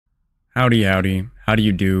Howdy, howdy. How do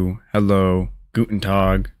you do? Hello, guten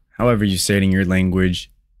tag, however you say it in your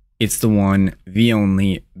language. It's the one, the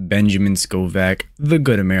only, Benjamin Scovach, the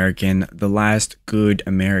good American, the last good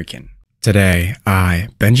American. Today, I,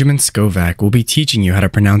 Benjamin Scovach, will be teaching you how to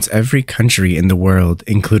pronounce every country in the world,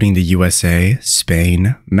 including the USA,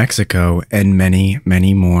 Spain, Mexico, and many,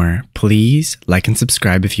 many more. Please like and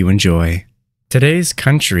subscribe if you enjoy. Today's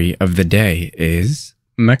country of the day is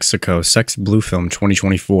Mexico, Sex Blue Film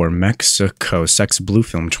 2024. Mexico, Sex Blue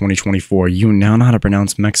Film 2024. You now know how to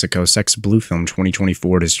pronounce Mexico, Sex Blue Film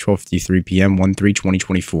 2024. It is 12:53 p.m.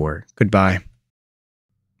 1/3/2024. Goodbye.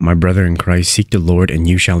 My brother in Christ, seek the Lord and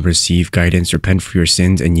you shall receive guidance. Repent for your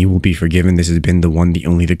sins and you will be forgiven. This has been the one, the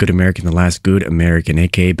only, the good American, the last good American,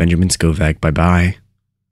 aka Benjamin Scovach. Bye-bye.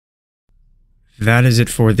 That is it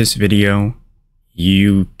for this video.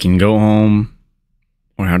 You can go home.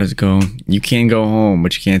 Or how does it go? You can go home,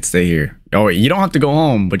 but you can't stay here. Oh, wait, you don't have to go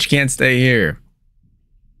home, but you can't stay here.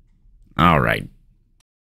 All right.